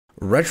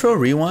Retro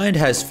Rewind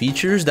has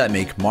features that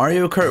make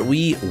Mario Kart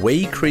Wii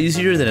way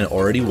crazier than it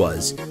already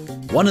was.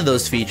 One of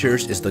those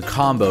features is the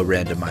Combo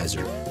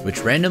Randomizer,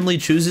 which randomly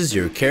chooses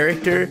your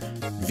character,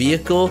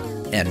 vehicle,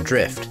 and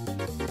drift.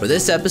 For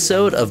this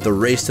episode of the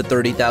Race to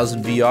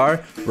 30,000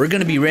 VR, we're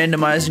going to be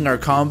randomizing our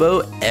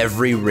combo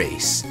every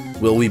race.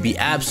 Will we be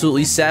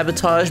absolutely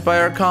sabotaged by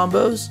our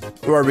combos,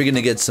 or are we going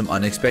to get some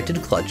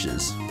unexpected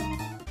clutches?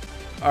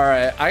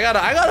 Alright, I got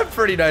a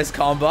pretty nice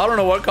combo. I don't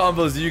know what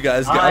combos you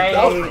guys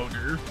got.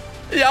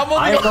 Yeah,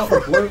 I got the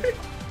blue.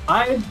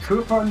 I'm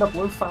Cooper and the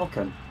Blue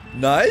Falcon.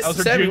 Nice. I was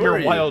a Sammy,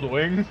 junior Wild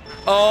Wing.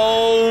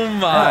 Oh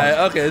my.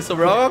 Okay, so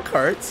we're all on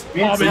carts.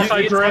 Yeah, you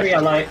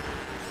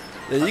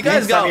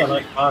guys got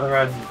like father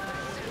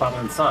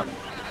and son.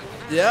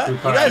 Yeah, you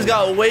guys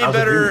got way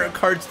better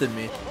carts than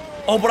me.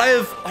 Oh, but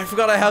I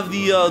forgot I have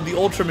the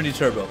Ultra Mini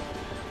Turbo.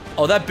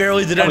 Oh, that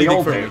barely did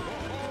anything for me.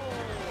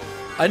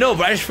 I know,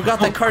 but I just forgot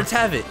that carts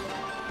have it.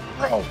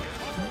 Bro,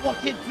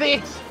 what is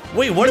this?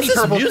 Wait, what is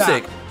this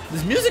music?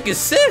 This music is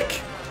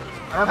sick!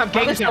 I don't have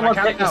games now, I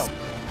can't know.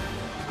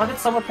 How did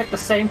someone pick the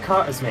same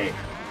cart as me?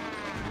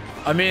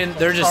 I mean,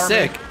 they're just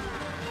sick.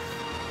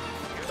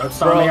 Don't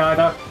start me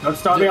either. Don't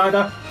start me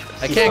either.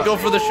 I can't go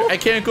for I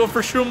can't go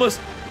for Shroomas.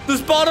 This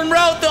bottom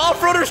route, the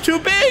off-roader's too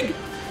big!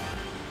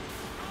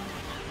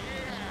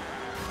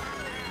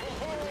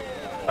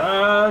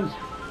 Turn!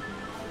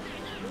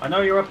 I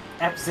know you're a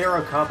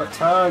F-Zero car, but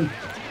turn!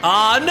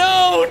 Ah,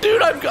 no!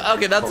 Dude,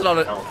 okay, that's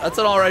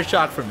an alright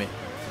shot for me.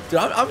 Dude,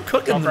 I'm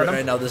cooking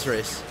right now this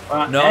race.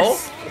 No?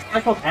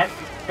 A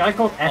guy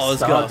called S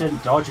Star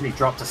didn't dodge and he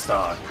dropped a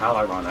star. How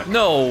ironic.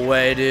 No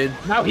way, dude.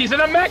 Now he's in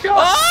a mecha!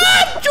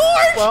 Ah,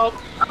 George! Well.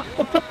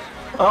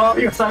 Oh,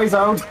 you're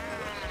semi-zoned.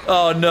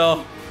 Oh,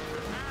 no.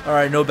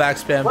 Alright, no back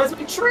spam. Where's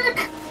my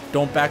trick?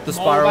 Don't back the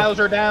spiral. Small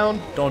Bowser down.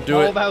 Don't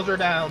do it. Bowser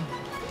down.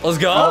 Let's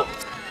go.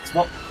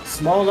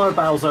 Smaller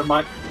Bowser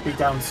might be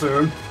down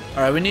soon.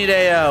 Alright, we need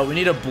a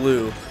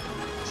blue.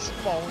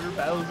 Smaller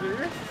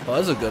Bowser. Oh,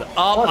 that's a good.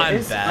 Oh,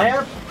 I'm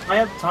bad.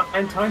 I'm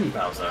tiny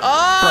Bowser.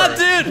 Ah,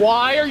 dude!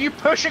 Why are you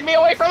pushing me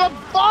away from the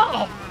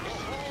ball?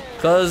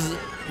 Cause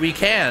we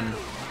can.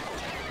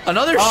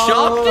 Another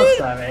shock, dude.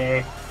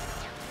 Sammy.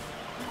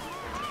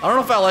 I don't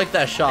know if I like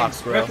that shock,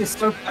 bro. Is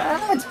so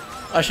bad.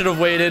 I should have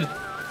waited.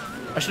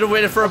 I should have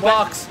waited for a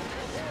box.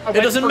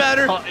 It doesn't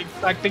matter.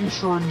 Expecting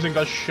shrooms and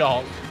got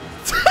shocked.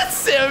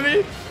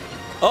 Sammy.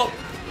 Oh,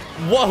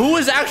 what? Who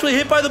is actually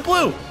hit by the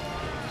blue?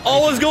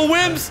 Oh, let's go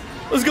Wims.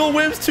 Let's go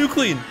Wims. Too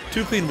clean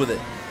with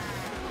it.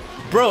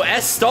 Bro,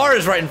 S Star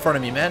is right in front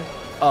of me, man.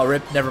 Oh,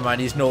 rip. Never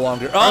mind. He's no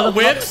longer. Oh,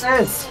 Wims.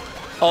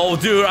 Oh,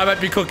 dude, I might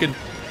be cooking.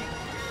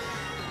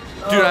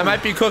 Dude, I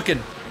might be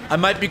cooking. I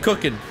might be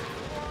cooking.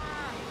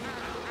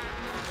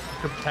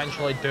 Could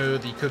potentially do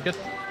the cooketh.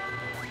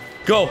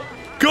 Go!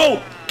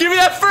 Go! Give me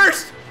that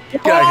first!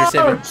 Get out of here,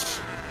 Sammy.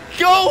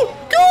 Go!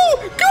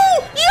 Go!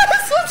 Go!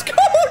 Yes! Let's go,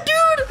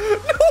 dude! No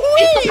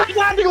way!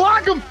 Landing,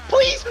 lock him!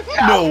 Please!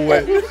 No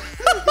way!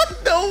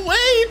 No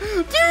way!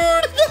 Dude,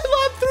 that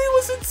lap 3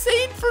 was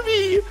insane for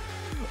me!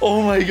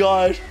 Oh my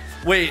gosh.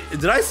 Wait,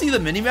 did I see the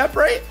minimap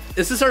right?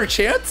 Is this our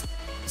chance?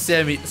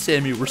 Sammy,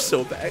 we're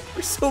so back.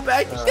 We're so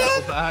back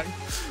again!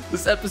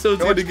 This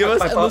episode's gonna give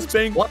us endless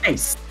bang.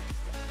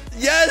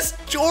 Yes,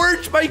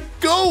 George, my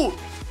goat!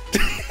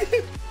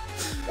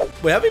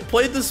 Wait, have we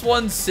played this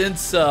one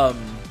since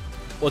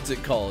what's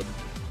it called?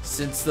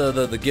 Since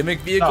the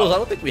gimmick vehicles? No. I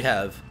don't think we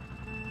have.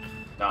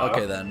 No.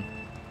 Okay then.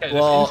 Okay,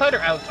 well, inside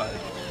or outside?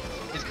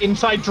 Is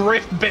inside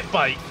drift bit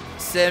bite?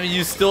 Sammy,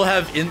 you still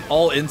have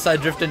all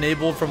inside drift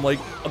enabled from like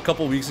a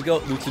couple weeks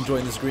ago. Luke's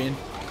enjoying the screen.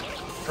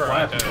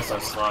 Why am I so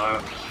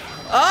slow?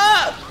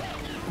 Ah!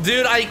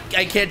 Dude, I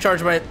can't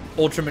charge my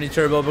Ultra Mini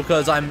Turbo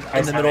because I'm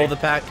in the middle of the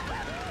pack.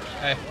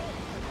 Hey.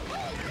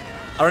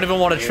 I don't even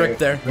want to trick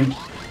there.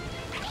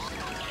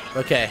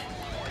 Okay.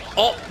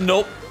 Oh,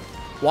 nope.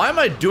 Why am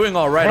I doing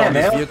all right on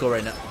this vehicle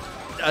right now?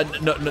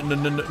 No.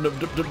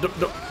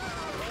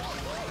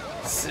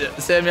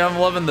 Sammy, I'm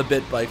loving the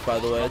bit bike, by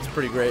the way. It's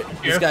pretty great.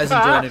 This guy's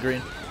enjoying the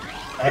green.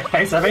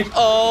 Hey, Sammy.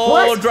 Oh,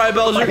 what? Dry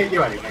Bowser. I hit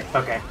you anyway.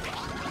 Okay.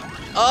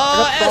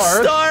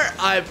 S-Star.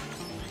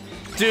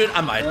 Dude,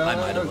 I'm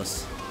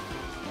itemless.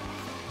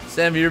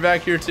 Sammy, you're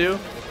back here too?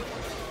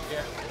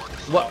 Yeah.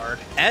 What?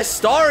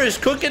 S-Star is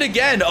cooking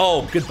again.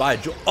 Oh, goodbye,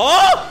 George.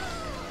 Oh!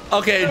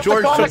 Okay,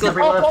 George took the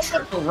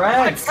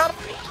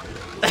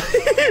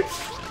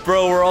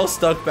Bro, we're all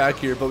stuck back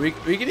here, but we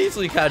can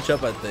easily catch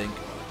up, I think.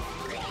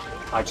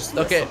 I just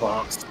missed the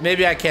box.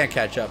 Maybe I can't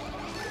catch up.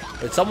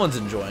 But someone's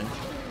enjoying.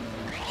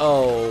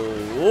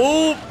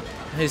 Oh.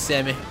 Hey,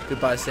 Sammy.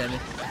 Goodbye, Sammy.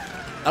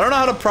 I don't know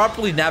how to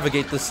properly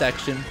navigate this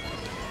section.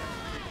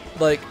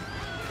 Like,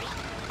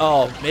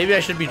 oh, maybe I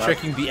should be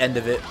tricking the end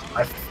of it.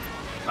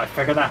 I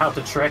figured out how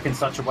to trick in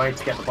such a way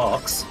to get the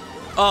box.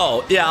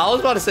 Oh, yeah, I was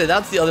about to say,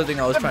 that's the other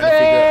thing I was trying to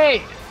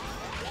figure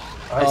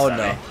out. Oh,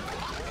 no.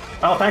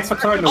 Oh, thanks for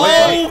throwing the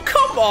way. Oh,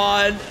 come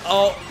on.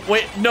 Oh,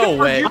 wait, no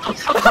way. You're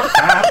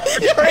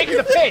breaking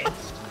the pit.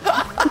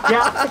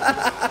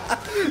 Yeah.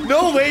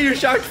 No way you're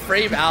shocked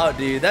frame out,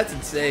 dude. That's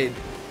insane.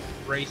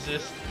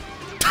 Racist.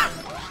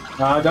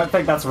 No, I don't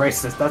think that's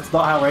racist. That's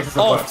not how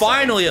racism works. Oh,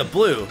 finally a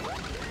blue.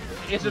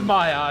 It's in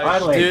my eyes.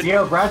 Finally, Dude.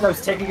 Dio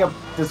Brando's taking a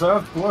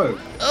deserved blue.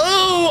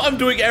 Oh, I'm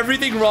doing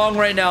everything wrong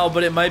right now,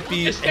 but it might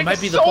be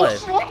the play.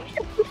 Slow.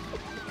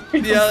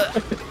 Yeah,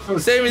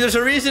 Sammy, there's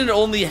a reason it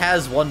only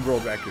has one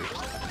world record.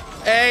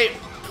 Hey,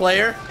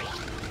 player.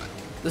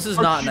 This is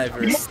not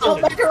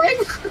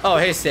Nightverse. Oh,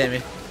 hey,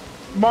 Sammy.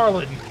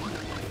 Marlon.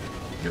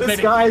 This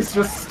guy's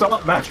just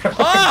stopped measuring.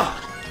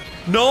 Ah!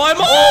 No, I'm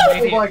Oh,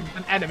 off! like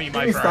an enemy,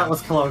 my friend. That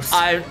was close.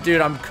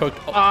 Dude, I'm cooked.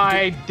 Oh,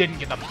 I didn't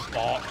get the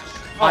box.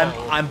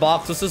 I'm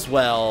boxless as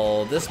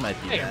well. This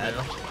might be bad.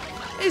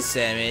 Hey,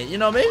 Sammy. You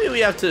know, maybe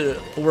we have to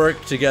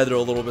work together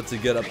a little bit to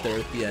get up there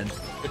at the end.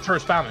 It's her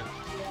spamming.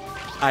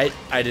 I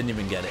didn't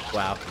even get it.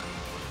 Wow.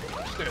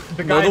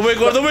 The No, guy the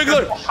Wiggler, the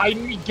Wiggler!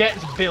 behind me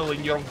gets Bill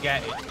and you don't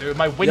get it, dude.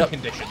 My win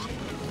condition.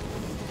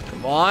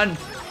 Come on.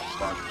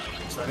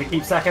 So let me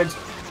keep second.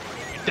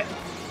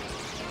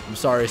 I'm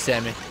sorry,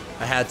 Sammy.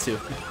 I had to.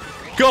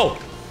 Go!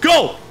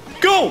 Go!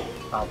 Go!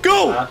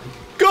 Go!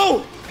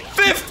 Go!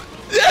 Fifth!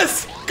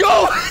 Yes!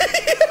 Go!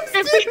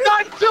 If he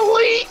not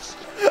delete!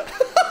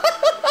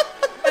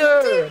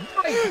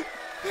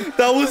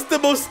 That was the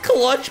most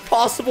clutch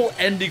possible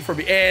ending for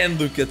me. And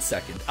Luke gets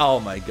second. Oh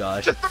my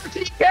gosh. To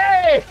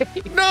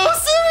 13K! No,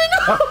 Sammy,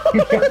 no!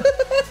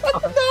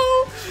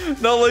 No!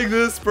 Not like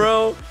this,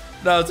 bro.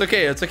 No, it's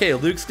okay. It's okay.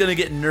 Luke's gonna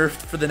get nerfed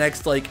for the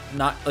next, like,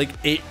 not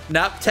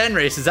 10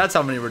 races. That's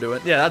how many we're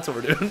doing. Yeah, that's what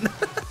we're doing.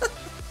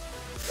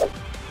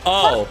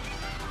 Oh.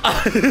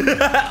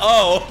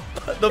 Oh.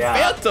 The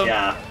Phantom.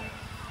 Yeah.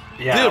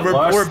 Dude,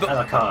 we're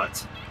a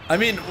cart. I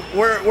mean,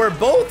 we're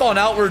both on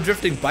outward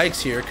drifting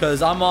bikes here,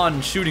 cause I'm on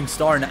shooting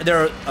star now.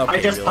 Okay,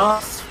 I just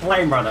passed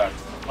Flame Runner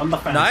on the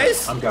Phantom.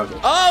 Nice. I'm going.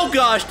 Oh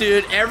gosh,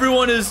 dude,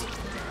 everyone is.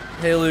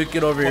 Hey Luke,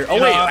 get over here. Oh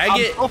wait,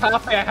 I'm so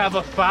happy I have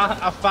a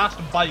fast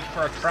bike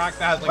for a track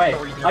that has like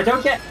 3 years. I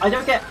don't get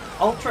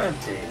Ultra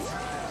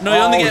MTs. No,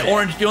 you only get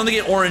orange. You only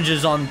get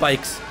oranges on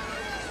bikes.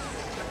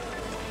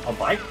 On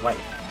bike? Wait.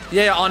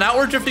 Yeah, on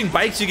outward drifting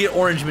bikes, you get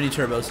orange mini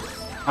turbos.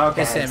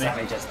 Okay, Sammy.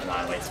 Sammy just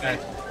annihilates me.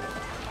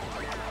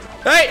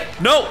 Hey,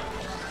 no.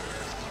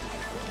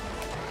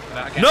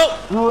 No.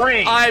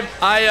 Ray. I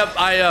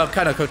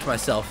kind of cooked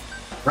myself.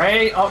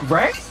 Ray?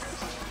 Ray?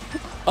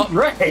 Oh.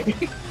 Ray?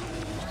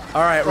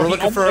 All right, we're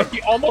looking for.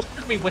 He almost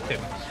took me with him.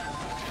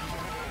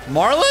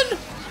 Marlon?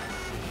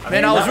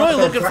 Man, I was really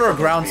looking for a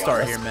ground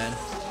star here, man.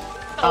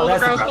 Oh, the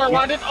ground star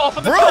landed off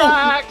of the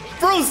track.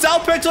 Bro,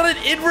 Zalpex on an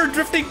inward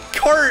drifting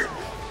cart.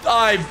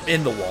 I'm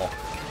in the wall.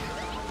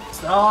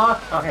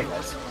 Okay,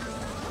 guys.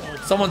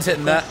 Someone's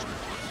hitting that.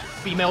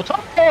 Female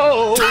toad.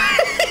 Oh.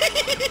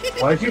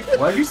 What did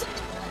you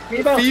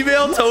say?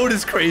 Female toad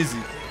is crazy.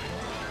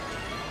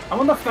 I'm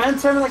on the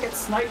Phantom and I get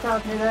sniped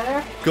out me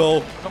there.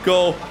 Go. What?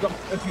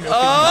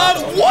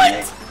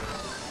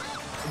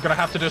 I'm gonna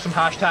have to do some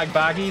hashtag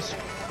baggies.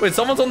 Wait,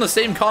 someone's on the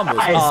same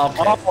combos.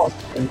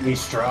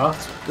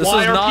 This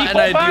is not an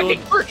ideal.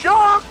 For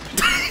shock?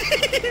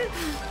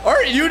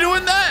 Aren't you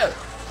doing that?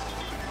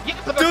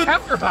 Yeah, but they're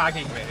counter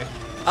bagging me.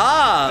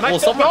 Ah, and I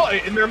still got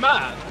it, and they're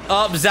mad.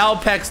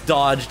 Zalpex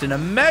dodged in a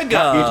mega.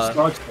 Yeah, you just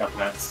dodged that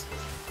mess.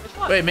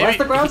 Wait, maybe. Where's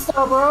the ground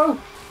star, bro?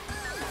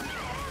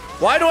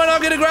 Why do I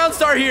not get a ground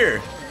star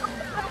here?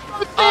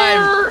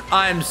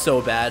 I'm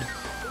so bad.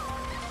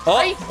 Oh,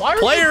 hey, why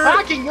are you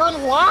backing? You're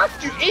in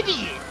last, you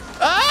idiot!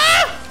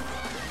 Ah!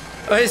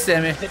 Oh, hey,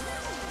 Sammy.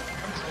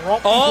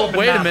 Oh,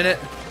 wait a minute.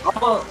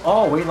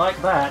 Oh, we like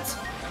that.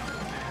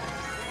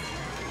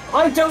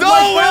 I don't like that.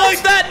 No, we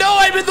like that. No,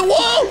 I'm in the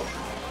wall.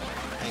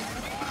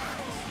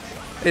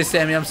 Hey,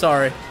 Sammy, I'm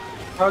sorry.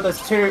 Oh, there's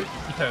two.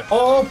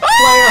 Oh,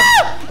 player.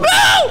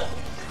 No!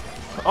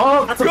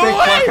 Oh, that's a Go big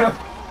away. player.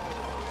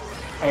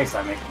 Hey,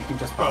 Sammy, you can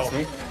just pass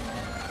me.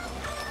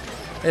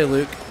 Hey,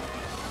 Luke.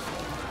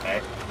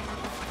 Okay.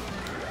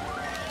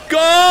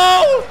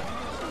 Go!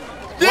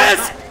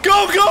 Yes!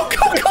 Go!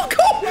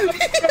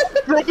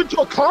 Drove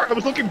into a cart. I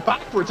was looking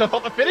backwards. I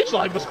thought the finish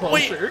line was closer.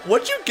 Wait,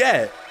 what'd you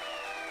get?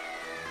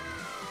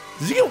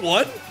 Did you get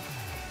one?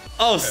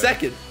 Oh,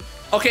 second.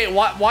 Okay,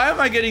 why am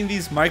I getting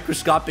these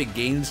microscopic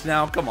gains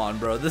now? Come on,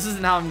 bro. This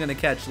isn't how I'm gonna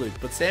catch Luke,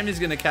 but Sammy's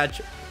gonna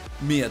catch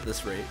me at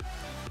this rate.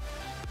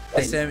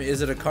 Hey, Sammy,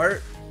 is it a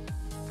cart?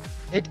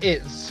 It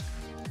is.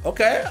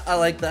 Okay, I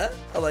like that.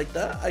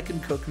 I can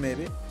cook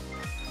maybe.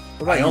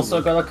 I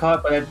also got a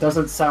cart, but it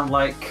doesn't sound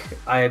like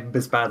I'm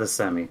as bad as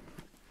Sammy.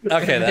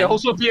 Okay, then. It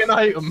also be an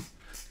item.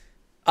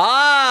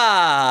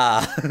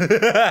 Ah!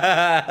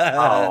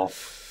 Oh.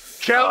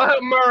 Shout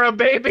out, Mara,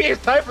 baby!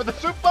 It's time for the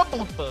super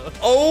blooper.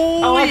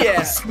 Oh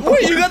yeah!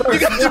 Wait, you got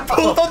your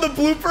pull on the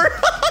blooper?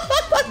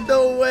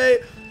 No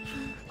way!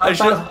 I'm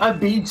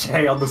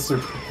BJ on the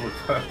super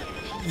blooper.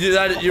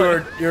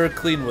 You're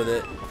clean with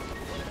it.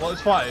 Well,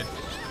 it's fine.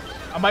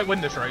 I might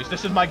win this race.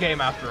 This is my game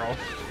after all.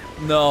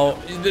 No,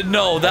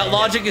 that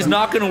logic is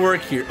not gonna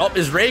work here. Oh,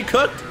 is Ray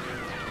cooked?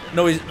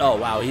 No, he's. Oh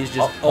wow, he's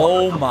just.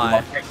 Oh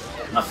my,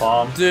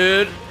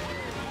 dude.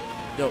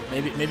 Yo,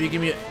 maybe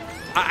give me.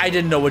 I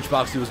didn't know which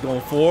box he was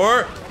going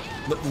for.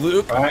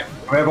 Luke. All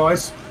right,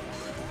 boys.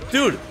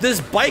 Dude, this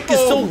bike is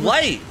so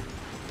light.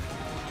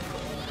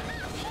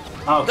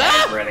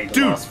 Okay, really,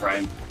 the last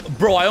frame.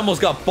 Bro, I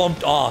almost got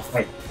bumped off.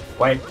 Wait,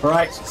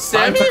 right.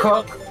 Sammy? Time to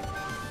cook.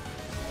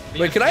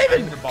 Wait, can I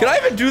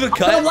even do the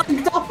cut?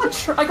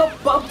 I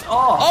got bumped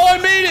off. Oh, I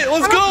made it.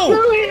 Let's go.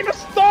 You need a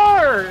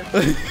star.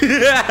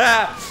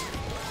 Yeah.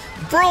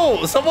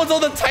 Bro, someone's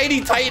on the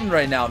tiny Titan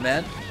right now,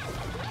 man.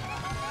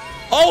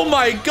 Oh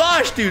my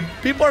gosh, dude.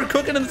 People are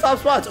cooking in the top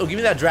spots. Oh, give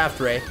me that draft,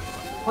 Ray.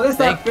 What is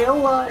that bill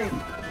line?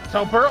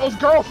 So Bertle's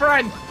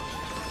girlfriend.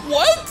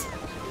 What?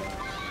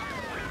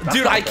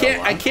 Dude, I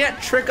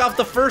can't trick off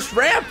the first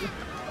ramp.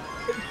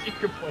 You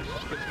could push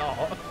it, it's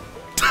not.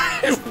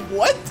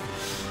 What?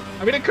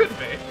 I mean, it could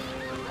be.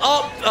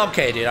 Oh,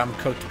 okay, dude. I'm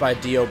cooked by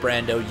Dio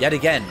Brando yet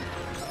again.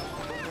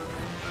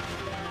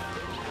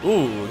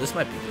 Ooh, this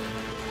might be good.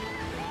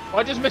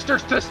 Why just Mr.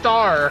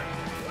 Star?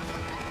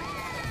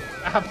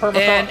 I have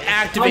perfect. And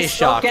activate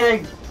shock.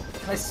 I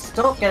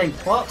stopped getting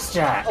box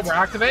jacked. Oh, we're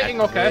activating?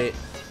 Okay.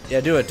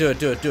 Yeah, do it.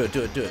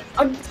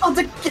 I'm bumped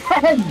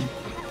again!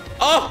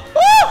 Oh!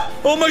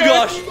 Oh, oh my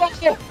gosh!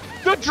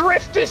 The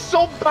drift is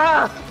so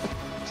bad!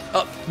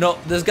 Oh, no,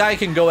 this guy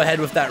can go ahead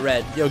with that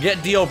red. Yo,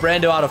 get Dio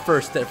Brando out of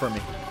first there for me.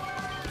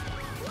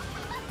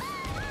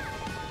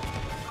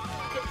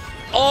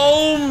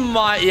 Oh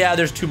my, yeah,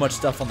 there's too much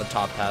stuff on the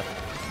top path.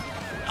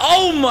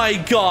 Oh my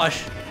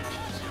gosh!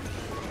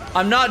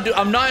 I'm not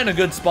in a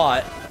good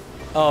spot.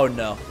 Oh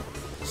no.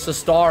 So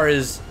Star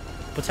is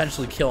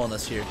potentially killing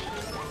us here.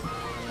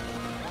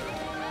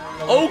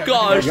 Oh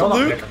gosh,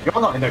 Luke!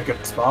 You're not in a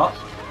good spot.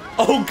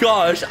 Oh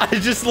gosh, I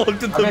just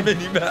looked at the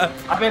mini-map.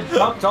 I've been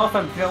bumped off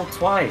and killed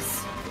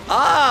twice.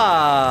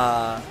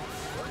 Ah!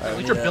 At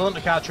least you're billing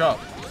to catch up.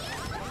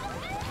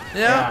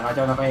 Yeah, and I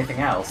don't have anything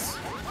else.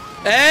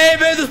 Hey,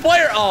 man, this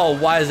player! Oh,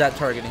 why is that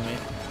targeting me?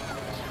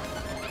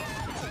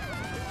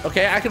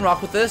 Okay, I can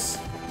rock with this.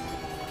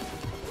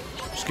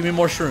 Just give me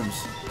more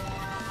shrooms.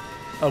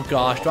 Oh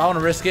gosh, do I want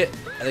to risk it?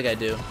 I think I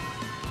do.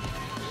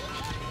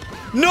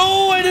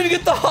 No, I didn't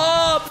get the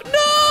hop!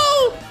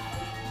 No!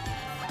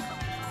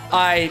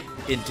 I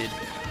inted.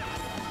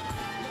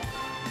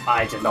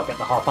 I did not get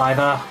the hop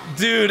either.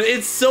 Dude,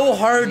 it's so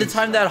hard to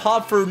time that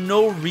hop for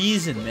no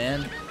reason,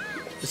 man.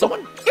 Is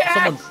someone? Yes!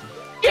 Someone.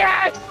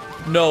 Yes!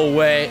 No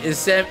way. Is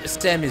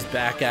Sammy's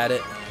back at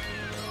it?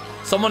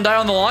 Someone die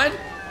on the line?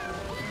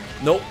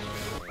 Nope.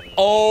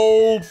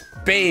 Oh,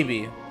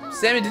 baby.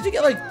 Sammy, did you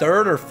get like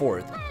third or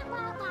fourth?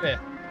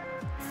 Fifth.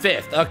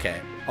 Fifth.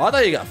 Okay. Oh, I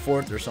thought you got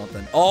fourth or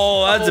something.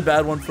 Oh, that's a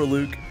bad one for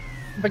Luke.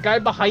 The guy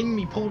behind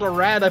me pulled a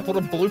red. I pulled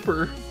a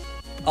blooper.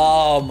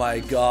 Oh my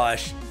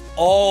gosh.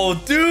 Oh,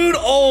 dude.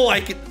 Oh, I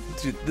can.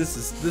 Dude, this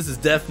is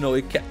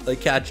definitely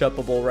like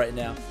catch-upable right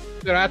now.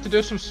 Dude, I have to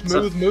do some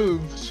smooth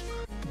moves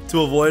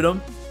to avoid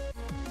them.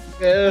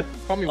 Yeah,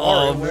 call me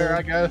WarioWare,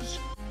 I guess.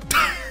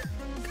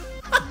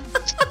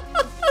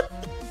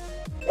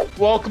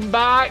 Welcome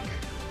back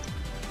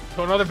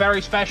to another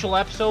very special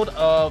episode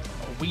of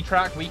We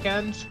Track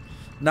Weekends.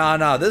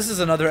 Nah, this is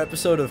another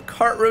episode of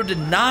Kart Road to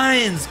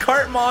Nines.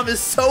 Kart Mom is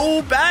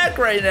so back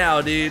right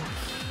now, dude.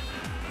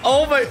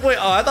 Oh my, wait,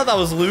 oh, I thought that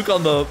was Luke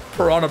on the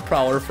Piranha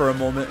Prowler for a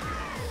moment.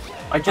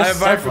 I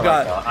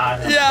forgot.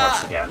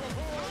 Yeah.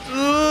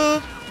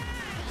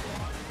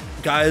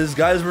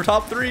 Guys, we're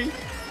top 3.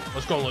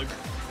 Let's go, Luke.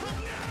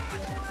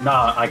 No,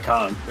 I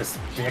can't. This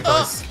vehicle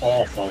is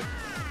awful.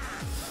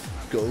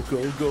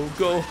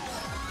 Go.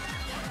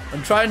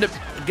 I'm trying to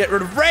get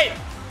rid of Ray.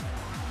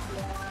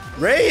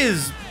 Ray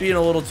is being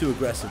a little too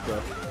aggressive, bro.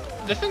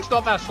 This thing's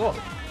not that slow.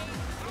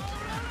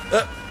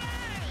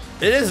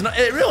 It is not.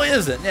 It really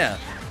isn't. Yeah.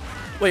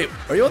 Wait,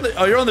 are you on the?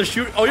 Oh, you're on the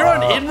shoot. Oh, you're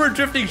on inward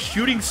drifting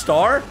shooting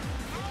star.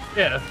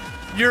 Yeah.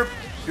 You're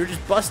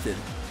just busted.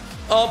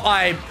 Oh,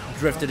 I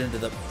drifted into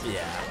the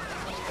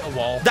a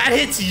wall. That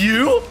hits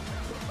you.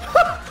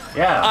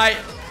 Yeah.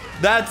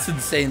 That's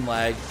insane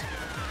lag.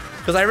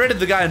 Because I raided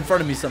the guy in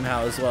front of me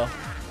somehow as well.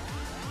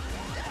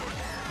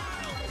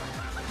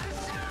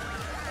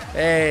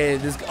 Hey,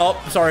 this. Oh,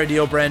 sorry,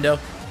 Dio Brando.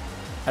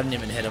 I didn't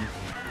even hit him.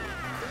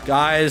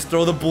 Guys,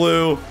 throw the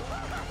blue.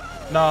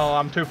 No,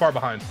 I'm too far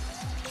behind.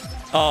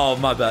 Oh,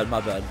 my bad.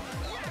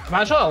 I'm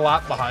actually a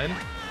lot behind.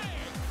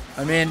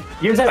 I mean,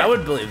 I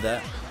would believe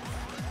that.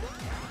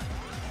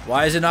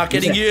 Why is it not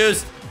getting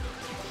used?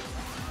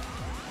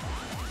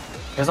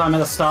 Because I'm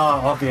in a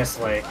star,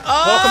 obviously.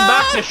 Welcome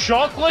back to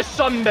Shockless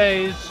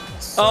Sundays.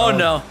 Oh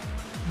no.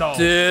 No.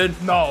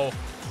 Dude. No.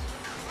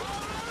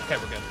 Okay,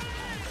 we're good.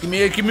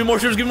 Give me more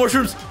shrooms,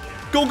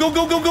 Go.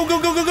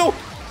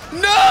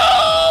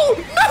 No!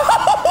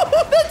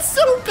 That's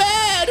so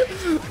bad!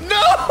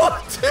 No,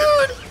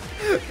 dude!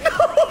 No!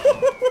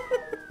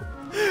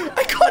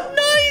 I got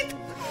 9th!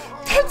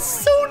 That's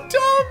so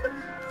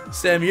dumb!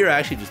 Sam, you're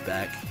actually just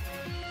back.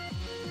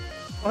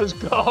 Let's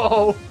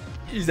go.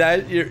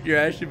 You're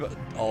actually.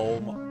 Oh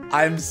my!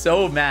 I'm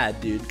so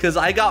mad, dude, because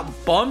I got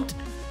bumped,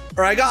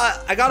 or I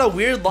got a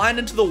weird line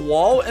into the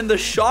wall, and the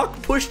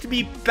shock pushed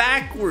me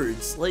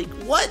backwards. Like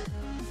what?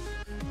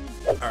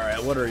 All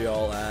right, what are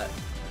y'all at?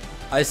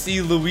 I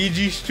see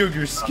Luigi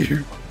Sugar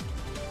Scoop.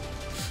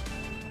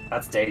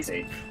 That's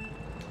Daisy.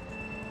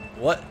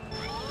 What?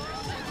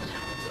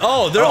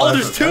 Oh,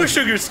 there's two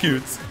sugar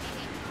scoots.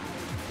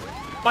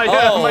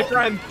 My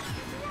friend.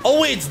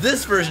 Oh wait, it's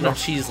this version of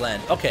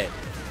Cheeseland. Okay,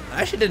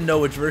 I actually didn't know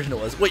which version it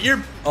was. Wait,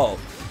 oh,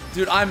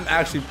 dude, I'm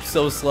actually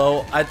so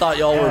slow. I thought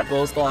y'all were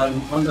both on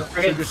the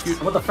sugar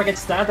scoot. What the friggin'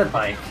 standard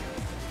bike?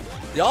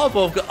 Y'all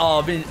both.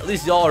 I mean, at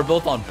least y'all are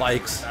both on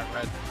bikes.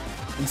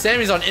 And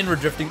Sammy's on inward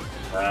drifting.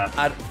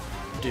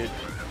 Dude.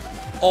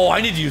 Oh,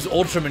 I need to use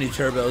ultra mini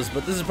turbos,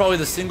 but this is probably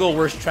the single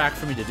worst track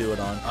for me to do it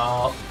on.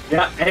 Oh,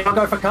 yeah. Anyone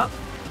go for cut?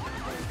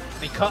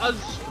 Because,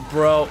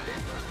 bro,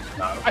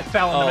 I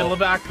fell in the middle of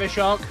the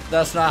shock.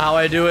 That's not how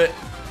I do it.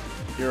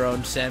 Your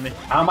own, Sammy.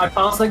 How am I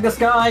passing this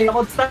guy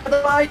on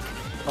the bike?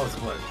 Oh, it's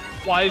blue.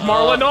 Why is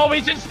Marlon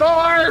always in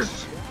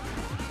stars?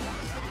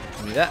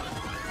 Give me that.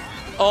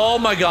 Oh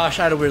my gosh,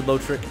 I had a weird low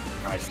trick.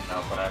 Nice,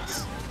 no,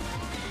 that's.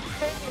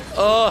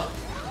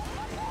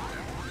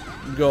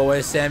 Go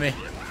away, Sammy.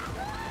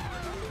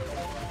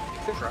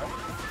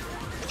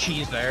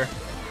 Cheese there.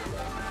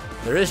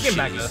 There is cheese.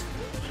 Mega.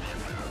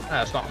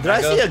 That's not Did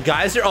I see a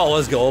geyser? Oh,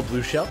 let's go.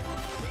 Blue shell.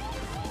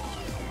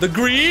 The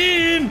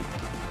green!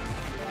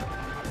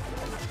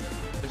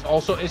 This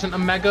also isn't a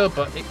mega,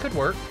 but it could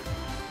work.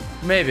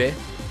 Maybe.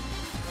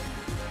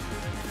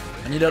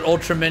 I need an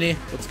ultra mini.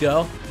 Let's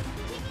go.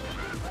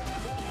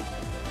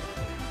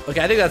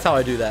 Okay, I think that's how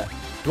I do that.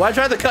 Do I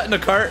try the cut in a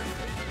cart?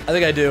 I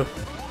think I do.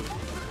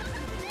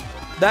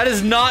 That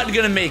is not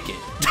gonna make it.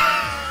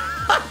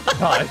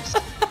 Nice.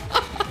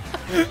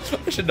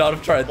 I should not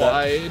have tried that.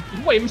 Why?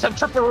 Wims have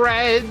triple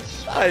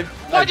reds.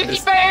 Why did he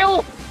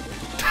fail?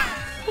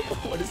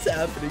 What is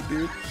happening,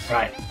 dude?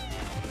 Right.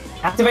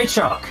 Activate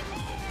shock.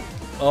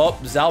 Oh,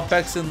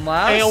 Zalpex in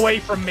last. Stay away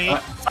from me.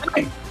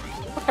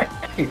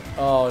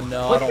 Oh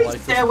no, I don't like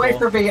this. Stay away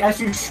from me as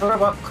you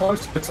shove up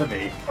closer to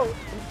me.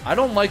 I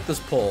don't like this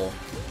pull.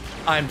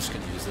 I'm just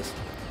gonna use this.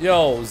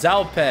 Yo,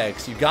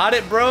 Zalpex, you got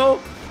it, bro?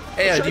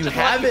 Hey, do you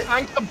have it?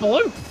 Thank the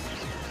blue.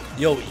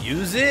 Yo,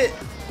 use it.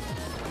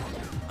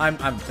 I'm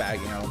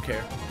bagging. I don't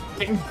care.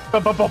 Getting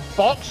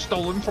box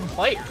stolen from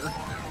player.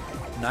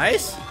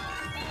 Nice.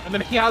 And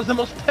then he has the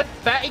most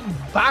pathetic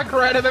back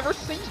ride I've ever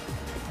seen.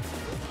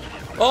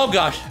 Oh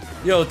gosh.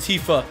 Yo,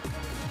 Tifa.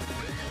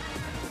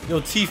 Yo,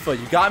 Tifa,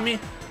 you got me?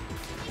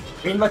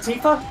 Green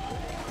Latifah?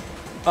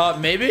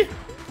 Maybe.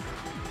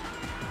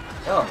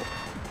 Oh.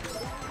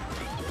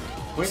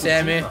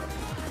 Sammy. No,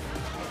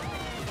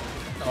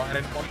 I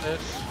didn't want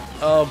this.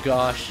 Oh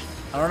gosh.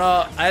 I don't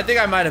know. I think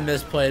I might have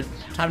misplayed.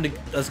 Time to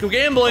let's go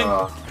gambling.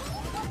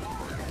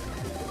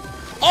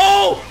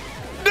 Oh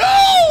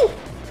no!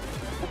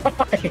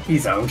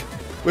 He's out.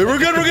 Wait, we're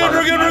good.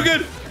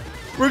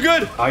 We're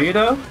good. Are you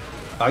though?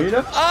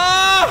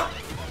 Ah!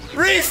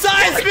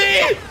 Resize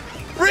me!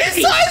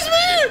 Resize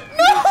me!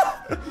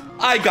 No!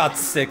 I got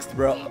sixth,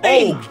 bro.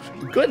 Oh,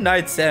 good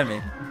night,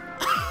 Sammy.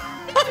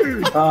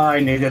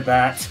 I needed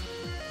that.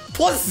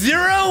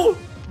 +0?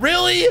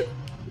 Really?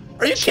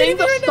 Are you kidding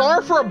me? The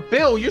star for a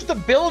bill. Used the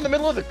bill in the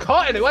middle of the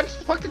cut and it went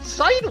fucking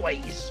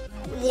sideways.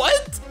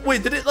 What?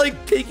 Wait, did it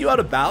like take you out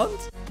of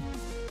bounds?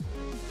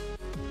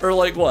 Or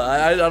like what?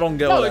 I don't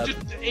get what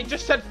it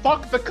just said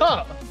fuck the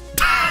cut.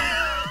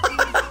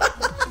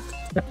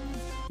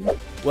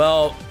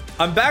 Well,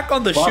 I'm back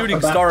on the shooting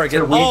star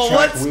again. Oh,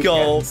 let's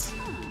go.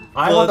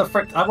 I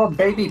want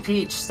Baby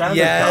Peach standard.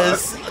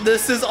 Yes,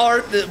 this is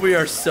art that we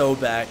are so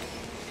back.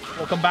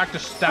 Welcome back to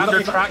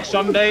Standard Track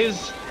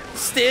Sundays.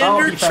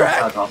 Standard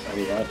Track?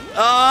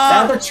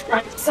 Standard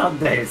Track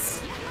Sundays.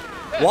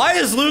 Why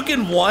is Luke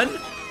in 1?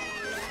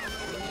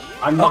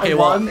 I'm not in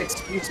 1,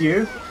 excuse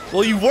you.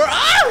 Well, you were.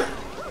 Ah!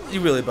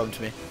 You really bumped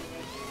me.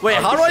 Wait,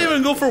 how do I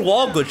even go for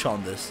wall glitch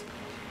on this?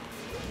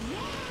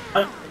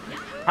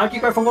 How'd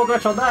you go for wall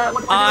glitch on that?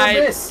 What do I do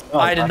on this?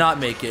 I did not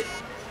make it.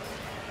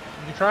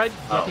 You tried?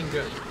 Nothing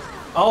good.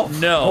 Oh,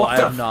 no, I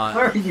have not.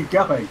 Where are you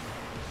going?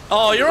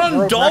 Oh, you're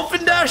on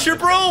Dolphin Dasher,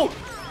 bro!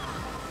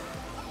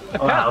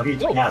 Wow,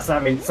 yeah,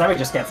 Sammy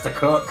just gets to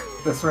cook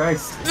this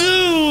race.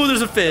 Ooh,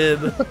 there's a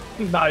fib.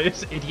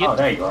 Nice, idiot. Oh,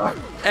 there you are.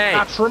 Hey.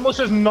 That Trimless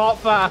is not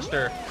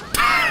faster.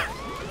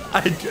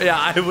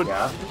 I would.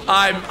 Yeah.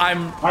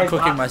 I'm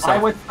cooking myself. I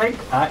would think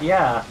that,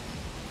 yeah.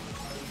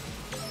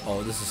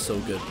 Oh, this is so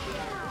good.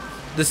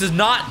 This is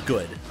not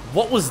good.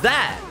 What was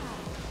that?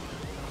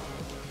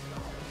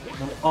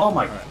 Oh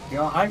my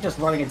god, I'm just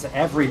running into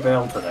every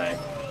build today.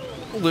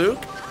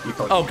 Luke?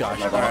 Oh gosh,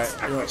 alright.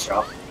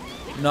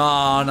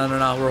 No,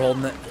 we're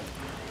holding it.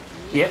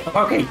 Yep,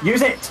 okay,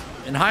 use it!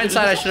 In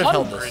hindsight, I should have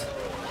held this.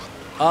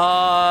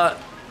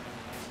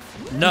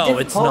 No,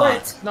 it's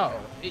not. No.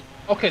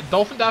 Okay,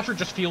 Dolphin Dasher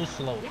just feels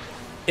slow.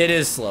 It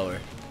is slower.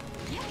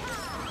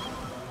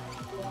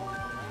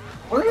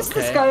 What is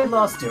this guy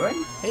last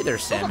doing? Hey there,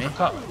 Sammy.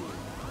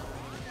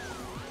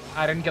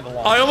 I didn't get the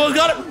loss. I almost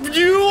got it.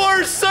 You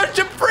are such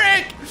a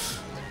prick.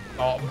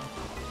 Oh.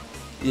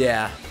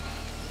 Yeah.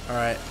 All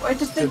right. I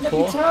just didn't let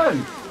me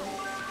turn.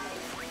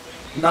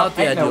 Not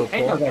the ideal pull.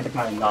 Ain't no way the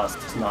guy last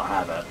does not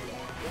have it.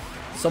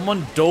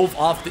 Someone dove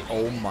off the.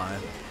 Oh my.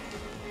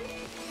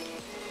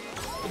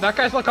 That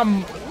guy's like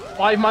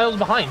 5 miles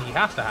behind. He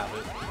has to have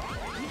it.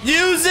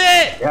 Use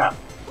it. Yeah.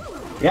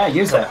 Yeah,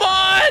 use it. Come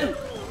on!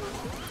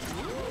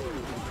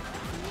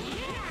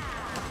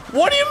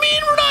 What do you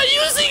mean we're not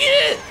using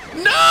it?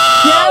 No!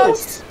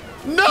 Yes!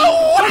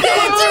 No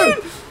way,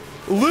 dude!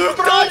 Luke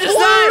dodges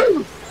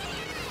that!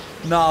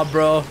 Nah,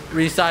 bro.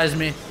 Resize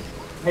me.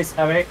 Hey,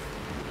 Sammy.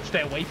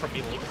 Stay away from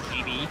me, little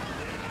GB.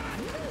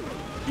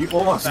 You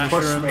almost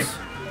pushed me.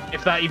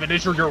 If that even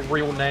is your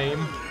real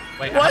name.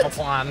 Wait, What? I have a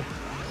plan.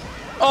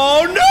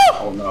 Oh no!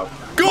 Oh no.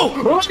 Go!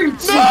 No!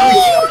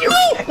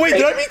 No! Wait,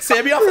 did I beat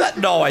Sammy off that?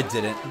 No, I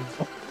didn't.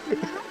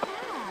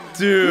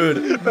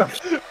 Dude.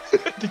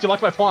 Did you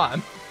like my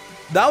plan?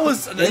 That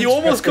was... You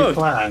almost cooked.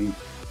 Plan.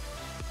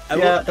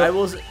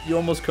 You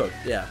almost cooked,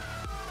 yeah.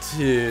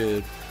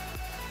 Dude.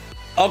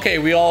 Okay,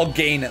 we all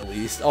gain at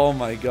least. Oh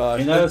my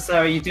gosh. You know,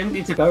 Sarah, you didn't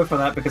need to go for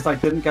that because I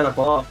didn't get a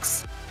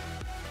box.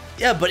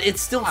 Yeah, but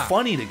it's still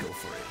funny to go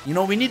for it. You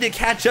know, we need to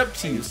catch up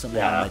to you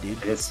somehow, my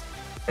dude.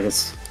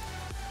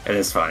 It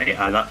is funny.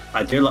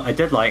 I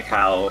did like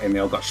how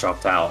Emil got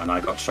shocked out and I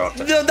got shocked.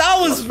 No, that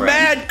was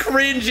mad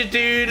cringe,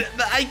 dude.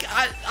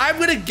 I'm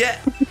gonna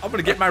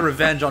get my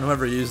revenge on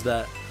whoever used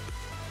that.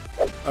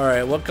 All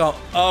right,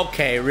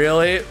 okay,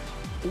 really?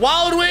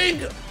 Wild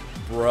Wing?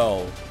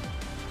 Bro,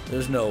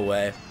 there's no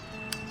way.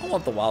 I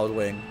want the Wild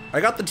Wing.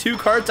 I got the 2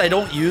 carts I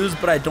don't use,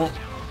 but I don't...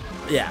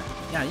 Yeah,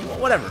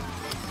 whatever.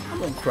 I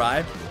won't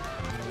cry.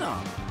 No.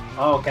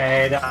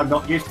 Okay, I'm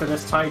not used to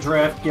this tie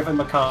drift, given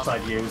the carts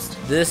I've used.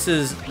 This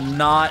is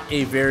not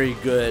a very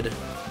good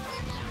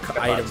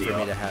item for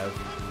me to have.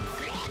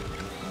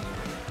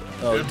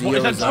 Oh,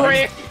 Dio is on.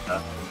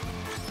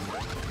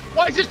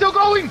 Why is it still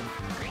going?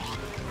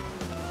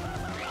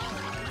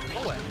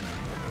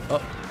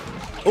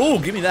 Oh,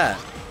 give me that.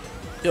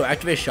 Yo,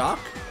 activate shock?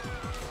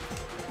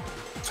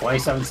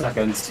 27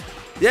 seconds.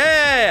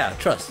 Yeah,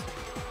 trust.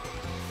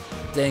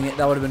 Dang it,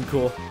 that would have been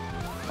cool.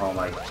 Oh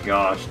my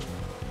gosh.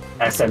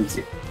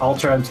 SMT,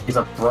 Ultra MTs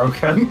are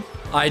broken.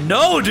 I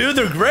know, dude,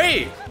 they're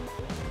great.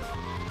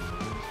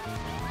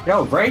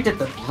 Yo, raid with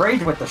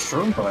the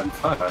shroom burn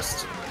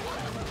first.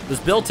 Does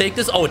Bill take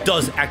this? Oh, it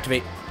does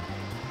activate.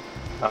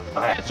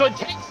 So it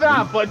takes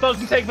that, but it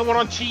doesn't take the one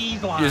on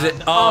cheese line. Use it.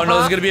 Oh no,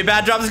 this is gonna be a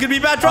bad drop. This is gonna be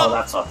a bad drop. Oh,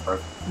 that's not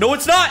broken. No,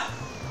 it's not.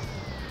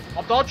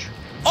 I'll dodge.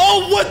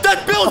 Oh, what?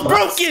 That bill's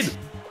broken.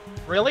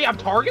 Really? I'm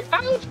target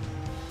bound?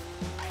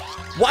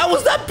 Why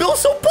was that bill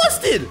so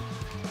busted?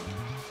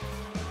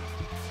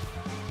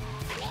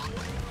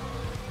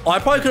 Oh, I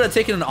probably could have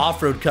taken an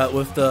off-road cut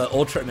with the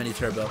Ultra Mini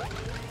Turbo,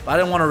 but I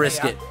didn't want to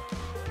risk it.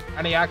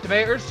 Any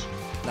activators?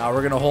 Now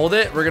we're gonna hold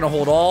it. We're gonna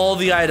hold all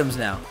the items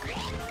now.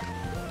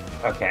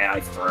 Okay, I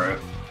threw.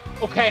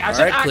 Okay, I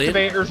said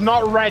activators,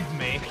 not red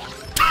me.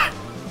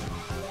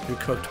 You're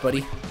cooked,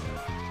 buddy.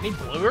 Any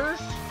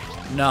bluers?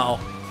 No,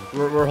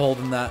 we're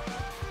holding that.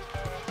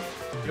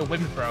 You're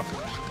women, bro.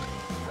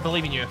 I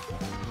believe in you.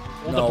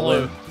 Hold No,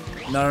 the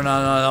blue.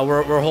 No.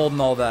 We're holding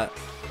all that,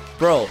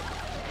 bro.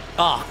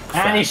 Ah, oh,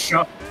 and he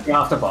shot me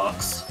off the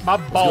box. My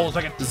balls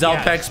like a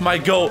Zalpex, my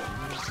goat.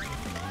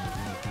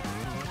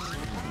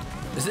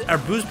 Are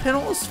boost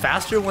panels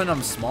faster when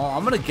I'm small?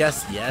 I'm gonna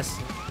guess yes,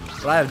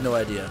 but I have no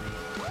idea.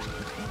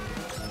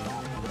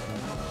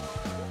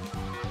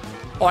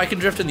 Oh, I can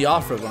drift in the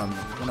off-road when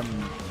I'm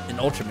in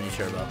Ultra Mini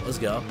Turbo. Let's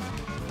go.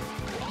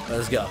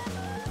 Let's go.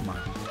 Come on.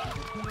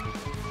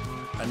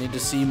 I need to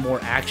see more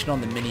action on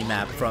the mini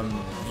map from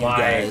you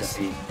guys.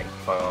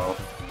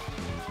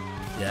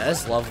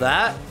 Yes, love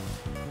that.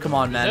 Come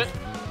on, man.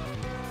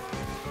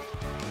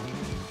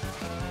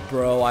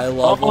 Bro, I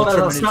love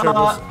Ultra Mini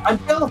Turbos. I'm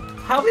built.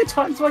 How many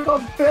times have I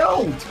got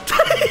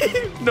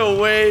built? No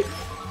way.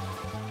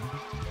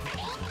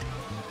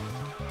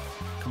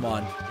 Come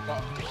on.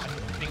 I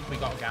think we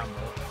got Gamba.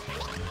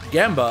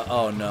 Gamba?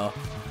 Oh no.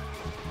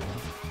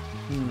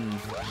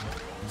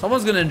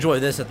 Someone's gonna enjoy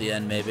this at the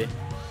end, maybe.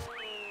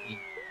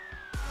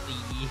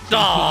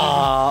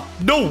 Ah,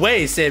 no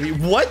way, Sammy.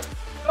 What?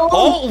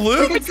 Oh,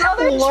 Luke?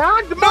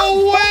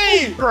 No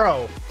way,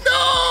 bro.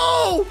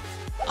 No!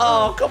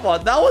 Oh, come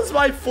on. That was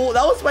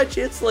my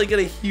chance to like get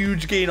a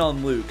huge gain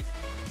on Luke.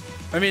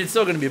 I mean, it's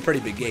still gonna be a pretty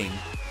big gain.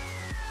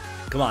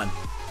 Come on.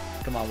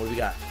 Come on, what do we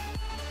got?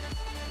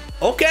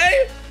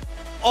 Okay.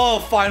 Oh,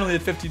 finally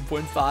at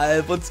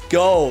 15.5. Let's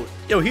go.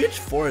 Yo, huge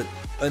fourth.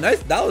 A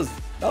nice. That was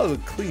a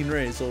clean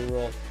race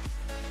overall.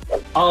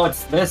 Oh,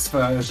 it's this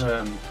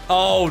version.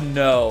 Oh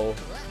no.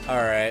 All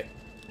right.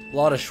 A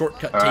lot of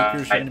shortcut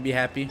takers are gonna be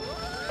happy.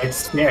 It's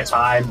spear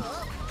time.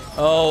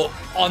 Oh,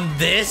 on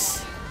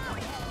this?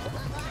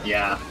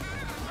 Yeah.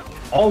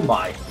 Oh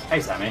my.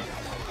 Hey, Sammy.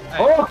 Hey.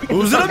 Oh,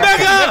 who's in a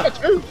mega?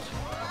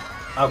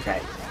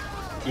 Okay.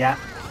 Yeah.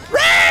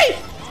 Ray!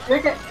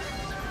 Did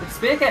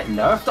Spear get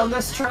nerfed on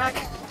this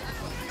track?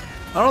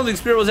 I don't think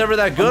Spear was ever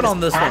that good on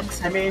this one.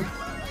 I mean,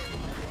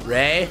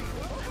 Ray.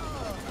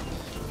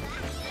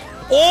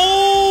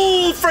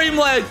 Oh, frame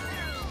lag.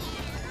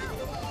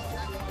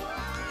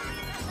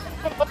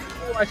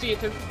 Oh, I see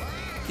it too.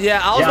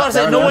 Yeah, I was about to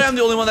say, no way I'm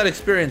the only one that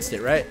experienced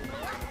it, right?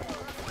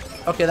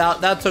 Okay,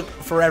 that took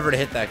forever to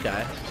hit that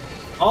guy.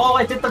 Oh,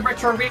 I did the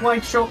retro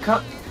rewind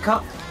shortcut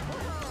cut.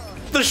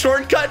 The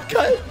shortcut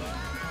cut?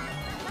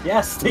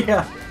 Yes,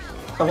 the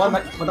one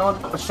that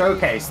the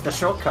showcase, the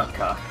shortcut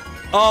car.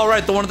 Oh,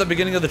 right, the one at the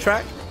beginning of the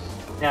track?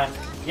 Yeah,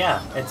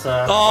 yeah, it's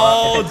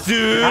Oh,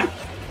 dude!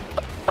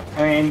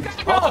 I mean,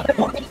 oh,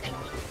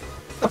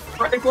 the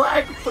frame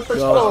lag with the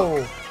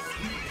Oh.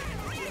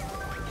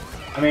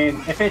 I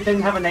mean, if it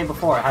didn't have a name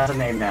before, it has a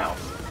name now.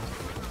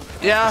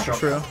 Yeah,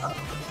 Shortcut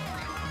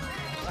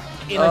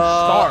true.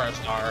 car.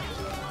 Star.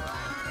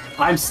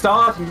 I'm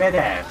starved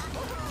midair.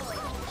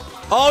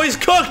 Oh, he's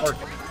cooked!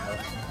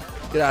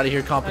 Get out of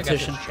here, I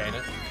competition. guess chain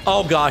it.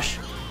 Oh, gosh.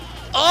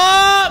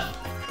 Oh!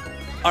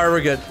 Alright,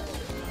 we're good.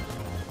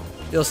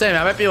 Yo, Sammy,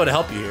 I might be able to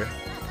help you here.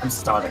 I'm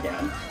starved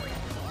again.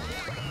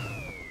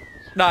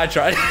 No, I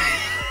tried.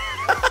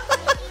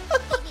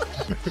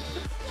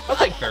 I'll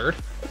take third.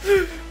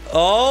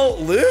 Oh,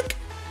 Luke?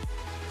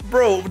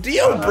 Bro,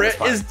 Dio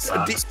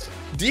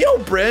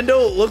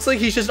Brando looks like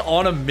he's just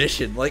on a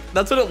mission. Like,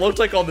 that's what it looked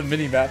like on the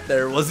mini-map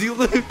there. Was he,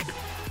 Luke?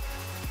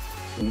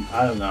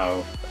 I don't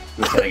know.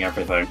 Who's getting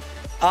everything?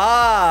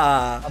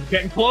 Ah. I'm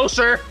getting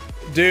closer.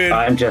 Dude,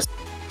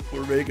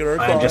 we're making our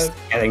climb. I'm just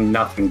getting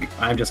nothing.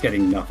 I'm just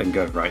getting nothing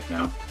good right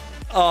now.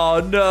 Oh,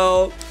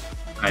 no.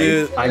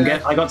 Dude.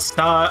 I got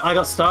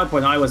starred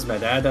when I was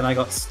midair, then I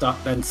got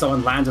stuck, then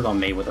someone landed on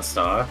me with a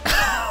star.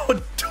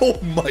 Oh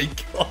my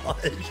gosh.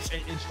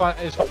 It's fine.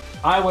 It's fine.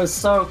 I was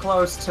so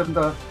close to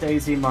the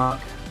Daisy mark,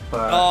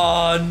 but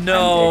Oh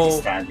no.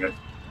 Daisy standard.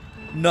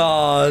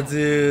 No,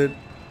 dude.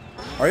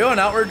 Are you on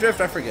outward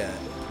drift? I forget.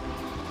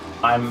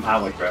 I'm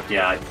outward drift,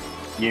 yeah.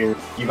 You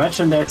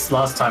mentioned this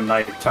last time and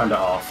I turned it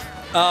off.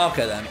 Oh,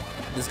 okay then.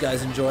 This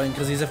guy's enjoying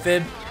because he's a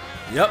fib.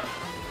 Yep.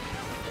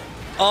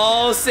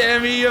 Oh,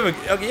 Sammy, you have a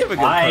good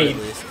part at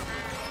least.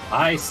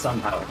 I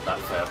somehow hit that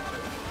fib.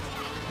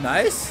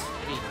 Nice.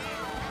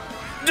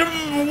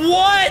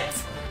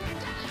 What?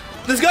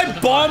 This guy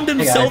bombed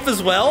himself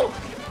as well?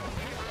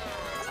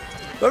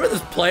 Whoever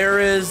this player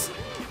is,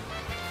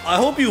 I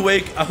hope you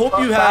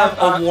have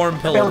a warm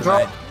pillow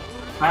tonight.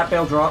 Bad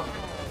bill drop.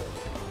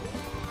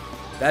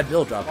 Bad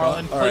bill drop,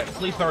 huh? Marlon, Alright.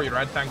 please throw your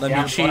red tank. Let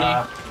me cheat.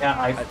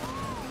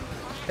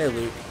 Hey,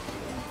 Luke.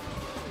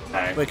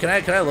 Hey. Wait, can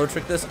I low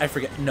trick this? I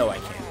forget. No, I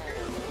can't.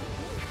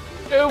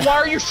 Dude, why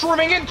are you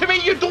swimming into me,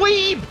 you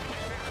dweeb?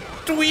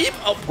 Dweeb?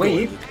 Oh,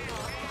 Dweeb?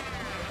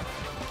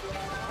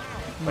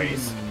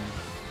 Please.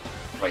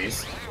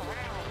 Please.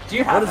 Do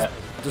you have it?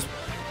 Just,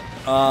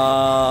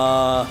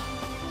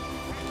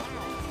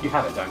 You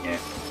have it, don't you?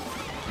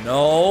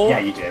 no. Yeah,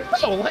 you do.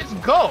 Oh, let's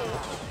go.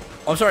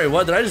 I'm sorry,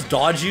 what? Did I just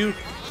dodge you?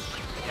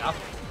 Yeah.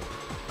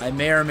 I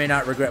may or may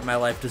not regret my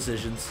life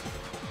decisions.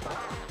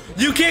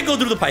 You can't go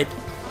through the pipe.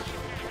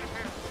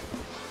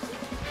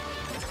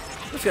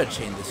 Just gotta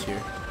chain this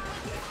here.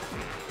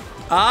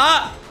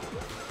 Ah!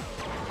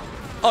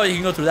 Oh, you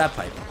can go through that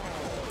pipe.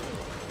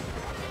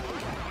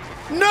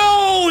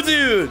 No,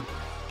 dude!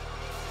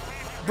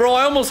 Bro,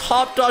 I almost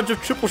hop dodged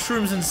of triple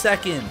shrooms in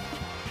second.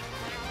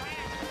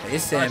 Hey,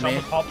 Sammy. I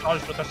almost pop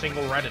dodged with a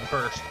single red in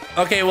first.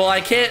 Okay, well,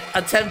 I can't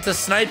attempt to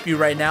snipe you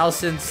right now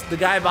since the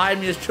guy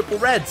behind me is triple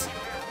reds.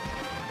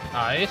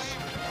 Nice.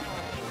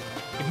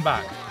 Give him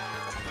back.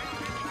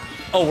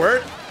 Oh,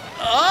 word?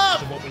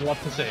 That's what we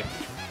love to see.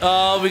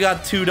 Oh, we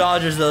got 2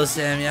 dodgers though,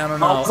 Sammy. I don't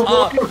know.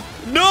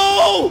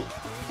 No!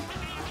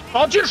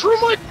 Dodge your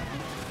shroomlet!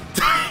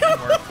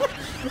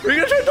 We're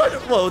gonna try to dodge.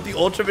 Whoa, the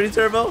ultra mini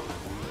turbo?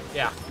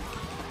 Yeah.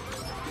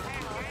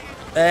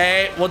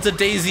 Hey, what's a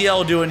Daisy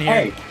L doing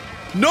here? Hey.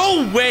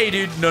 No way,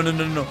 dude. No.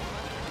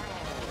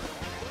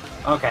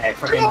 Okay,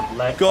 freaking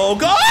let Go.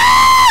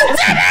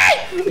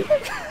 Sammy!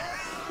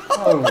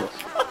 Oh.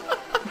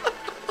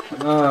 Oh my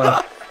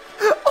god.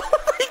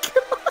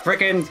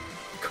 Freaking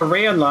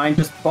Korean line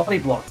just body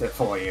blocked it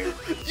for you.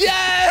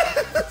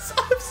 Yes!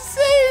 I'm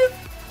safe!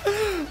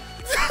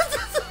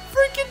 That's a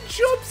freaking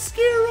jump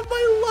scare of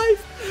my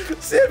life!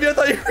 Sammy, I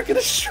thought you were gonna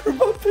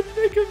shroom up and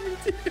make me,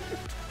 dude.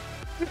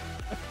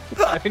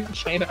 I didn't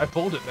chain it, I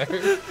pulled it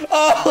there.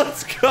 Oh,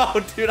 let's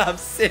go, dude. I'm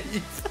safe.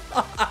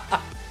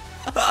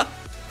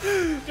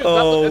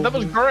 Dude, that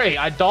was great.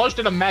 I dodged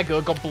in a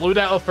mega, got blued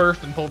out of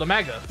first, and pulled a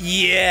mega.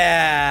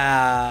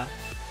 Yeah.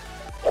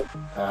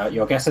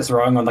 Your guess is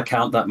wrong on the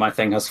count that my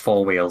thing has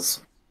 4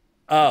 wheels.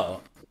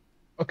 Oh.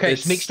 Okay,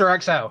 Sneakster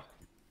XL.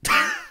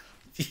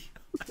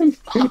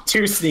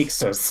 2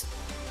 Sneaksters.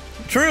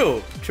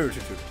 True.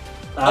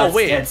 Oh,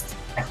 wait. It's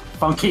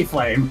Funky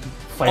Flame.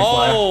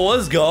 Oh,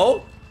 let's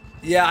go.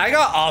 Yeah, I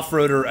got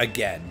off-roader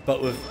again,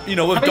 but with,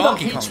 with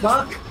Donkey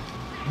Kong.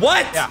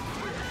 What? Yeah.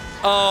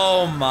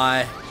 Oh,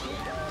 my.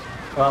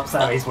 Well,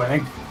 so he's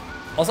winning.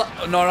 Also,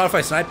 no, not if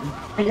I snipe him.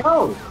 Hey,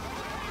 yo!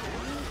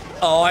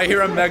 Oh, I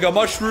hear a Mega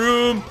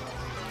Mushroom.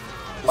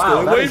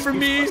 Wow, Stay away from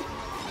me.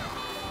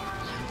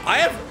 I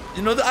have, I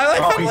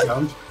like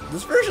how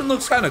this version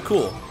looks kind of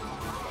cool.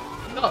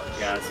 No.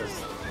 Yeah,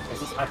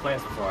 I played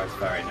this before. It's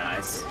very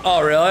nice.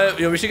 Oh, really?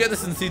 Yeah, we should get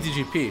this in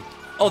CTGP.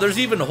 Oh, there's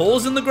even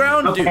holes in the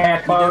ground? Okay,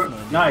 Dude,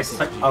 nice.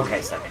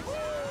 Okay, second.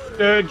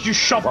 Dude, you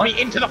shoved me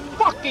into the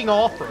fucking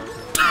off-road.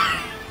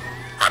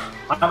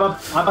 I'm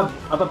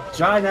a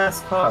giant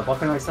ass car. What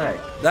can I say?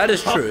 That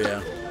is true,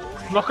 yeah.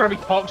 I'm not gonna be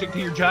toxic to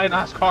your giant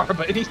ass car,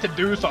 but it needs to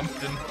do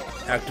something.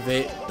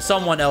 Activate.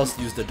 Someone else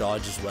used the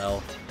dodge as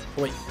well.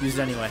 Oh, wait, use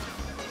it anyway.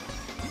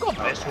 Go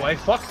this way.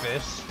 Fuck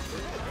this.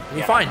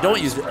 Okay, fine,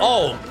 don't use it.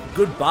 Oh,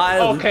 goodbye.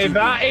 Okay, Luke.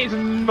 that is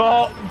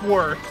not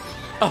worth.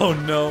 Oh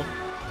no.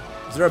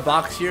 Is there a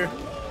box here?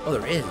 Oh,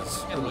 there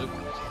is. Hey, Luke.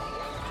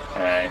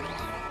 Okay.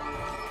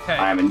 Okay.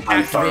 I'm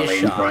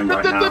thoroughly Activation. enjoying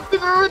right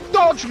now.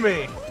 Dodge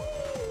me.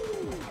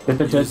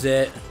 Use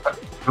it.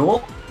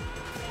 Cool.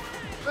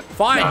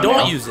 Fine, No, don't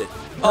no. use it.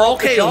 Oh,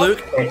 okay, shot.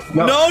 Luke.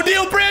 No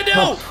deal,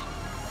 Brando!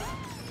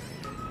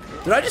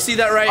 Did I just see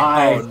that right?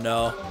 Oh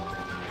no.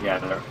 Yeah,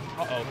 there.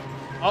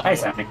 Uh-oh. Hey,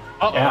 Sammy.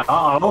 Uh-oh. Yeah,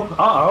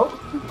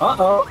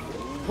 uh-oh.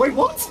 Wait,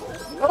 what?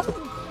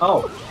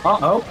 Oh,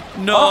 uh-oh.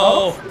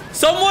 No.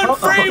 Someone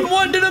frame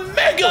one to the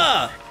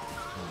mega!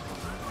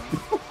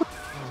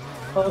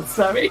 Oh,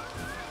 Sammy.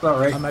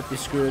 Sorry. I might be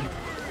screwed.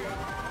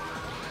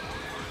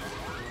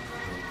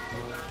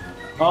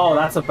 Oh,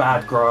 that's a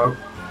bad grow.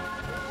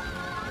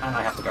 And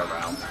I have to go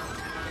round.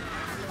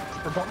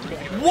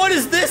 What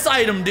is this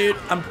item, dude?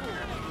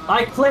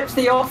 I clipped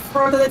the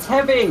off-road and it's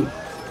heavy.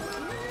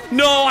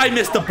 No, I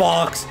missed the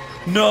box.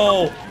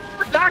 No.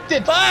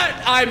 Redacted. But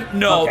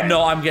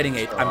I'm getting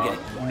 8. I'm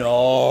getting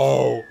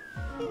no.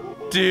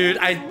 Dude,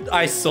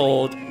 I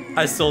sold.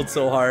 I sold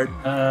so hard.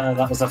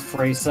 That was a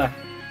free sec.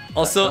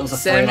 Also, That was a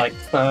Sammy, free, like,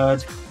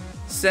 third.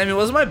 Sammy,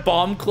 was my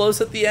bomb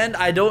close at the end?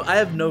 I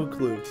have no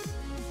clue.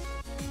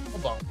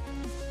 Hold on.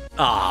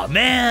 Aw,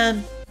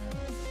 man.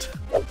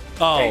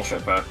 Oh, Hey,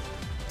 Tripper.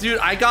 dude,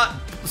 I got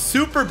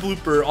super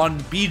blooper on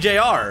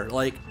BJR.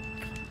 Like,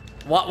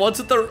 what's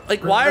with the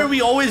like? Why are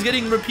we always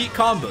getting repeat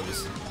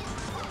combos?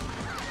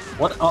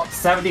 What? Oh,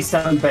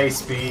 77 base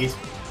speed.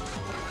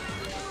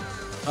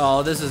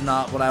 Oh, this is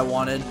not what I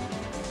wanted.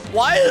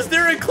 Why is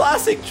there a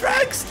classic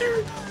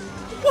dragster?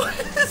 What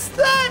is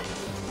that?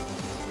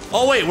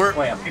 Oh wait,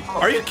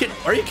 are you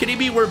kidding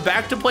me? We're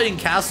back to playing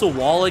Castle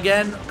Wall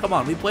again. Come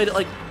on, we played it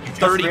like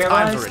 30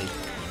 times already.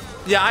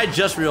 Yeah, I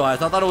just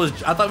realized. I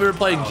thought we were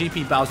playing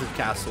GP Bowser's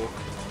Castle.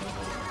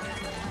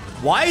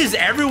 Why is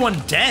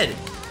everyone dead?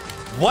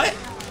 What?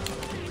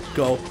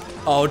 Go.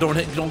 Oh, don't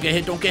hit, don't get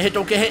hit, don't get hit,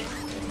 don't get hit.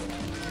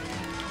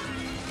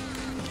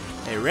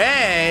 Hey,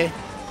 Ray.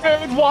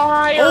 Dude,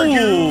 why are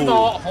you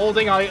not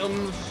holding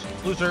items,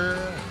 loser?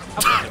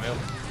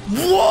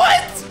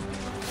 What?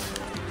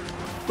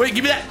 Wait,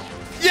 give me that.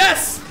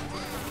 Yes!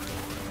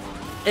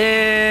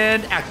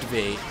 And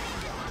activate.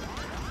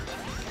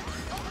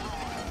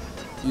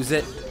 Use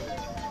it.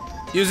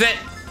 Use it.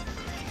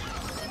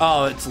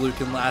 Oh, it's Luke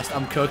in last.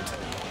 I'm cooked.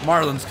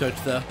 Marlon's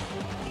cooked, though.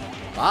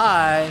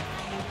 Bye.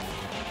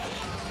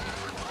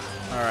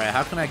 All right,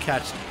 how can I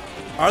catch?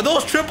 Are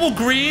those triple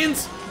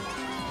greens?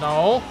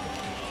 No.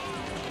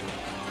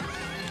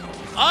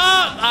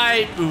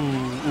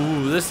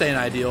 Ooh, this ain't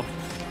ideal.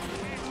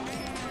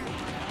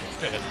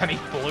 Any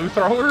blue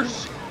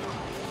throwers?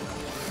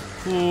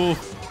 Ooh.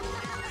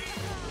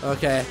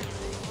 Okay.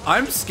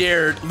 I'm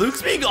scared.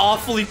 Luke's being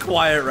awfully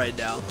quiet right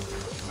now.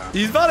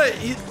 He's about to...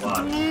 What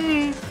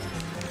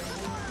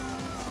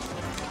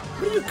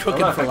are you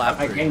cooking for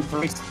laughter?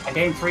 I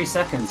gained 3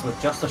 seconds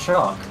with just a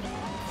shock.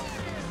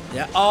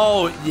 Yeah.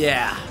 Oh,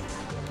 yeah.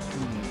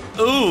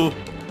 Ooh.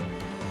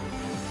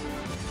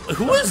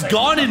 Who has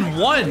gone in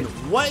 1?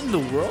 What in the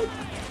world?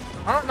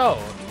 I don't know.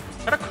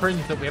 Kind of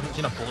cringe that we haven't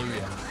seen a blue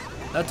yet.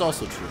 That's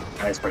also true.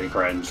 That's pretty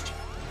cringed.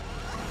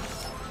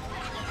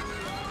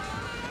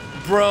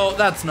 Bro,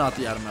 that's not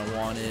the item I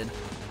wanted.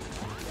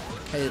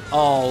 Hey,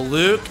 oh,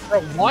 Luke.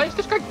 Bro, why is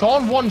this guy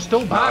gone 1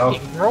 still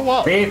backing? Grow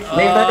up. Leave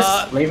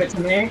this. Leave it to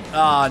me.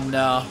 Oh,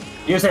 no.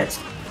 Use it.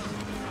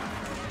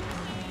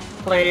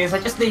 Please, I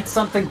just need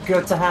something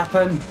good to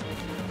happen.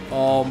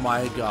 Oh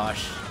my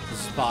gosh.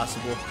 This is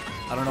possible.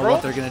 I don't know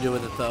what they're going to do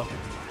with it, though.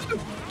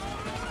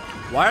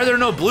 Why are there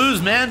no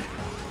blues, man?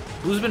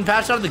 Blues have been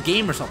patched out of the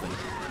game or something.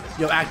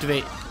 Yo,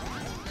 activate.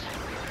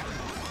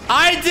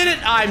 I did it.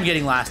 I'm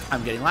getting last.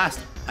 I'm getting last.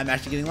 I'm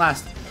actually getting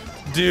last.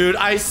 Dude,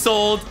 I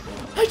sold.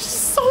 I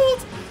just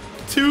sold.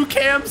 2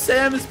 Cam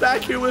Sam is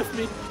back here with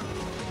me.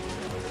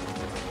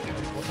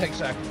 We'll take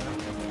second.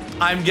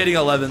 I'm getting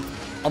 11th.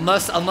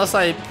 Unless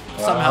I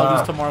somehow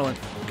lose to Marlon.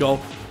 Go.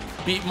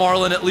 Beat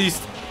Marlon at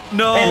least.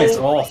 No. Damn, it's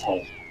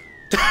awful.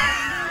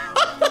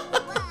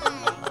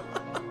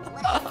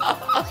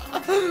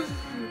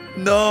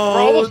 No.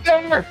 We're almost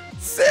there.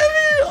 Sammy!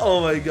 Oh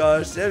my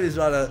gosh, Sammy's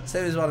about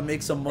to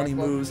make some money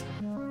moves.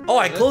 Oh,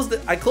 I closed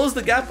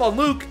the gap on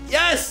Luke.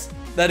 Yes,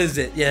 that is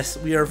it. Yes,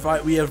 we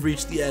have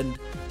reached the end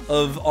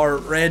of our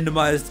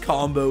randomized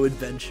combo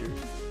adventure.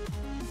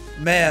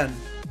 Man,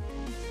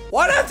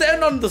 why'd I have to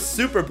end on the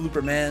super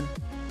blooper, man?